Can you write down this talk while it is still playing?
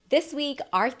This week,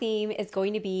 our theme is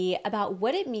going to be about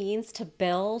what it means to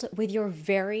build with your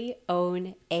very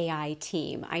own AI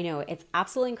team. I know it's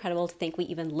absolutely incredible to think we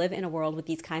even live in a world with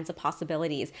these kinds of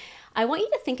possibilities. I want you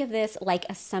to think of this like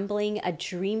assembling a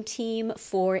dream team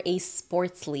for a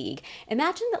sports league.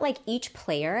 Imagine that like each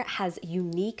player has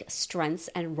unique strengths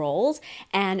and roles,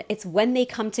 and it's when they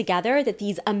come together that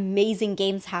these amazing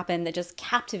games happen that just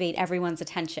captivate everyone's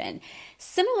attention.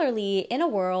 Similarly, in a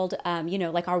world,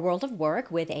 like our world of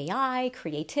work with AI,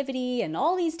 creativity, and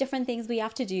all these different things we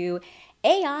have to do,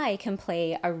 AI can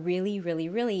play a really, really,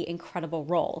 really incredible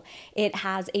role. It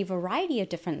has a variety of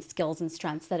different skills and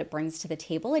strengths that it brings to the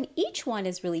table, and each one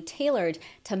is really tailored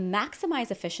to maximize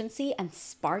efficiency and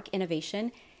spark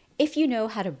innovation if you know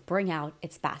how to bring out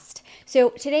its best. So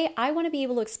today I want to be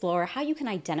able to explore how you can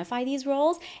identify these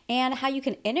roles and how you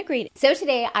can integrate. So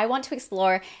today I want to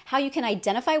explore how you can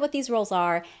identify what these roles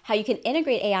are, how you can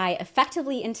integrate AI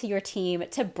effectively into your team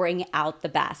to bring out the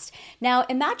best. Now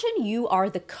imagine you are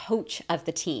the coach of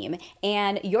the team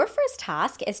and your first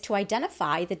task is to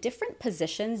identify the different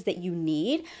positions that you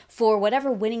need for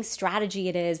whatever winning strategy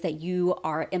it is that you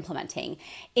are implementing.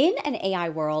 In an AI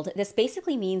world, this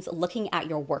basically means looking at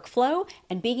your workflow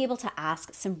and being able to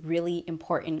ask some really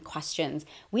important questions.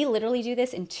 We literally do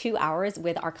this in 2 hours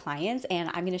with our clients, and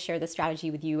I'm going to share the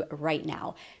strategy with you right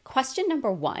now. Question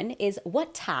number 1 is,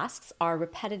 what tasks are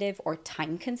repetitive or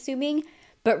time-consuming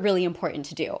but really important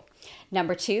to do?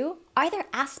 Number 2, are there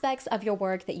aspects of your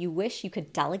work that you wish you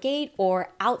could delegate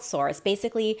or outsource?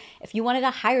 Basically, if you wanted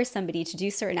to hire somebody to do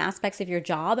certain aspects of your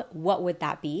job, what would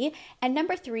that be? And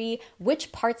number 3,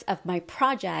 which parts of my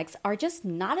projects are just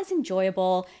not as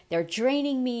enjoyable, they're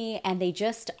draining me, and they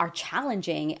just are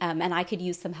challenging, and I could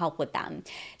use some help with them.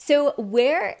 So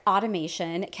where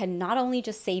automation can not only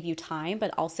just save you time,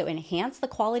 but also enhance the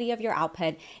quality of your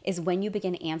output is when you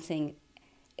begin answering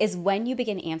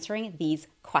these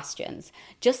questions.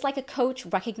 Just like a coach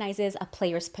recognizes a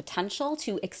player's potential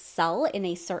to excel in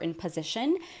a certain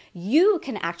position, you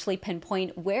can actually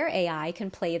pinpoint where AI can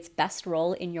play its best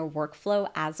role in your workflow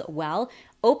as well,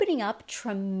 opening up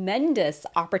tremendous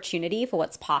opportunity for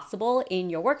what's possible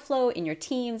in your workflow, in your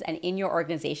teams, and in your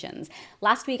organizations.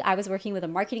 Last week, I was working with a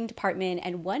marketing department,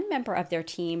 and one member of their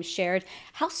team shared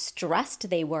how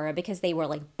stressed they were because they were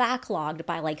like backlogged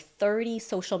by like 30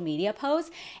 social media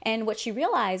posts. And what she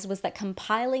realized was that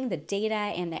compiling the data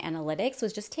and the analytics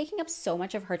was just taking up so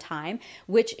much of her time,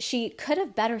 which she could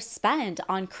have better spent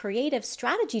on creative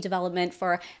strategy development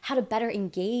for how to better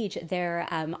engage their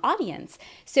audience.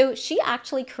 So she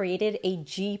actually created a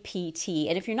GPT.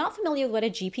 And if you're not familiar with what a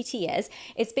GPT is,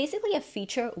 it's basically a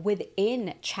feature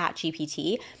within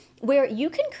ChatGPT where you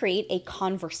can create a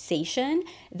conversation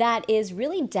that is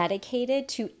really dedicated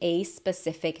to a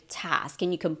specific task.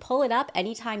 And you can pull it up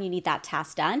anytime you need that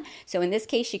task done. So in this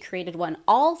case, she created one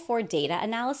all for data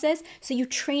analysis. So you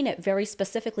train it very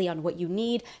specifically on what you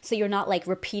need. So you're not like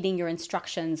repeating your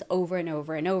instructions over and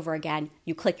over and over again.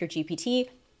 You click your GPT,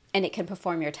 and it can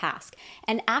perform your task.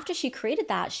 And after she created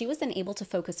that, she was then able to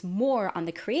focus more on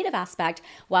the creative aspect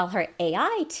while her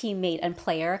AI teammate and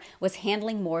player was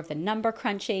handling more of the number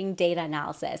crunching, data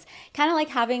analysis. Kind of like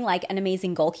having like an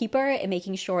amazing goalkeeper and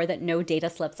making sure that no data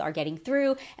slips are getting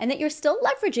through and that you're still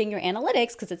leveraging your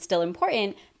analytics because it's still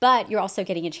important, but you're also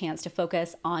getting a chance to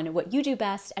focus on what you do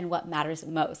best and what matters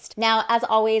most. Now, as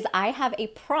always, I have a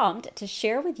prompt to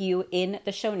share with you in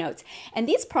the show notes. And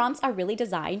these prompts are really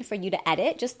designed for you to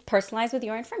edit, just personalize with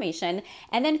your information,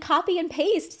 and then copy and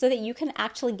paste so that you can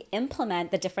actually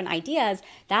implement the different ideas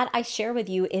that I share with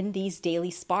you in these daily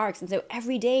sparks. And so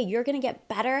every day you're going to get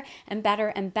better and better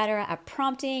and better at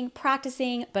prompting,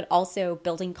 practicing, but also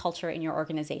building culture in your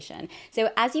organization. So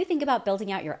as you think about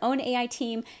building out your own AI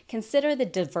team, consider the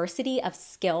diversity of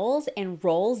skills and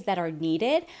roles that are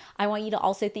needed. I want you to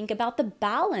also think about the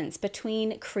balance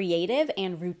between creative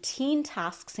and routine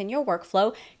tasks in your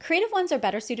workflow. Creative ones are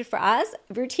better suited for us.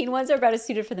 Routine ones are better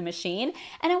suited for the machine.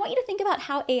 And I want you to think about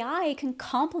how AI can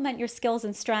complement your skills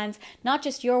and strengths, not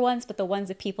just your ones, but the ones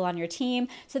of people on your team,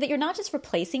 so that you're not just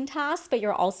replacing tasks, but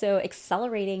you're also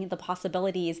accelerating the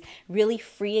possibilities, really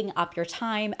freeing up your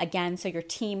time, again, so your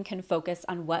team can focus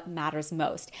on what matters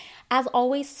most. As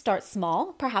always, start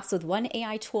small, perhaps with one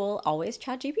AI tool, always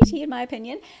ChatGPT in my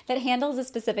opinion, that handles a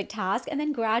specific task, and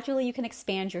then gradually you can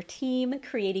expand your team,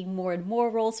 creating more and more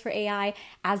roles for AI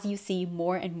as you see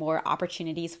more and more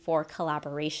opportunities for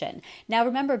collaboration. Now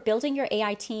remember, building your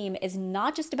AI team is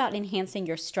not just about enhancing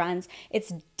your strengths.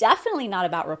 It's definitely not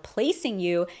about replacing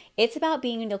you. It's about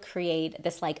being able to create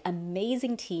this like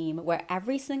amazing team where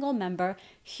every single member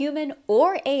human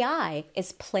or AI,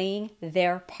 is playing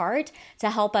their part to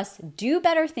help us do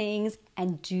better things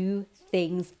and do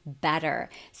things better.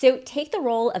 So take the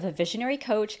role of a visionary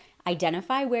coach,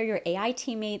 identify where your AI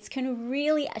teammates can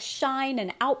really shine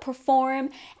and outperform,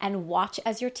 and watch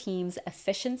as your team's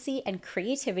efficiency and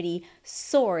creativity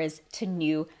soars to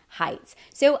new heights.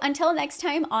 So until next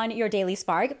time on your Daily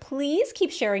Spark, please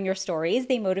keep sharing your stories.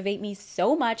 They motivate me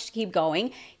so much to keep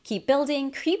going, keep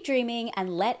building, keep dreaming,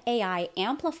 and let AI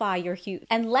amplify your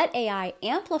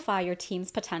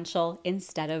team's potential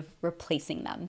instead of replacing them.